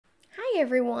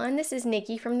everyone, this is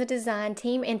Nikki from the design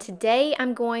team, and today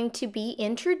I'm going to be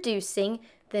introducing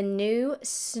the new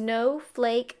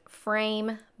Snowflake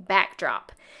frame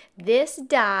backdrop. This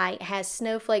die has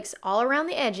snowflakes all around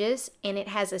the edges, and it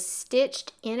has a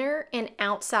stitched inner and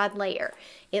outside layer.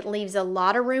 It leaves a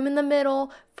lot of room in the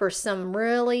middle for some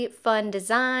really fun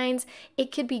designs.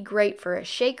 It could be great for a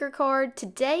shaker card.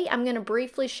 Today I'm going to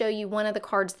briefly show you one of the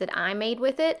cards that I made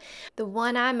with it. The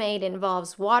one I made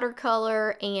involves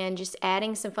watercolor and just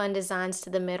adding some fun designs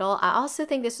to the middle. I also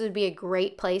think this would be a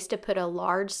great place to put a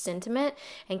large sentiment,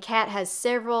 and Kat has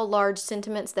several large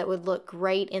sentiments that would look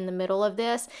great in the middle of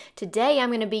this. Today I'm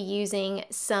going to be using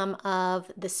some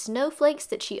of the snowflakes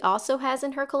that she also has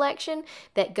in her collection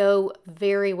that go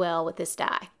very well with this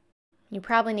die. You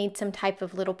probably need some type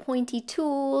of little pointy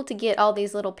tool to get all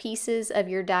these little pieces of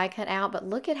your die cut out, but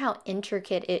look at how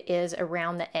intricate it is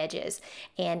around the edges.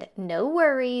 And no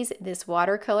worries, this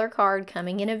watercolor card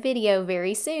coming in a video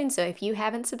very soon, so if you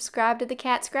haven't subscribed to the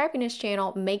Kat Scrappiness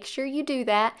channel, make sure you do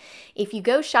that. If you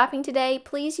go shopping today,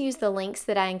 please use the links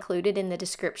that I included in the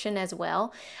description as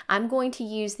well. I'm going to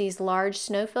use these large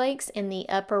snowflakes in the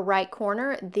upper right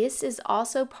corner. This is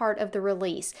also part of the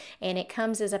release, and it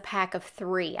comes as a pack of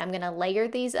 3. I'm going to layer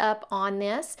these up on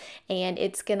this, and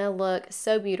it's gonna look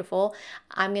so beautiful.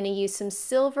 I'm gonna use some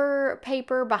silver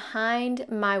paper behind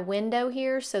my window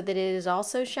here so that it is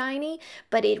also shiny,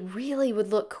 but it really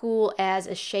would look cool as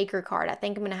a shaker card. I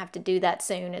think I'm gonna have to do that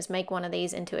soon, is make one of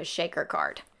these into a shaker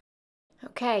card.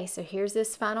 Okay, so here's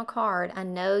this final card. I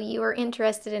know you are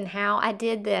interested in how I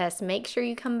did this. Make sure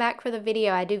you come back for the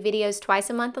video. I do videos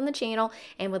twice a month on the channel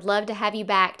and would love to have you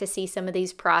back to see some of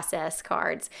these process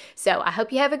cards. So I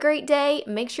hope you have a great day.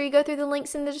 Make sure you go through the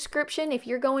links in the description if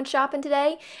you're going shopping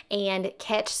today and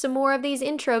catch some more of these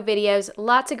intro videos.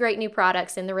 Lots of great new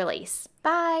products in the release.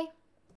 Bye!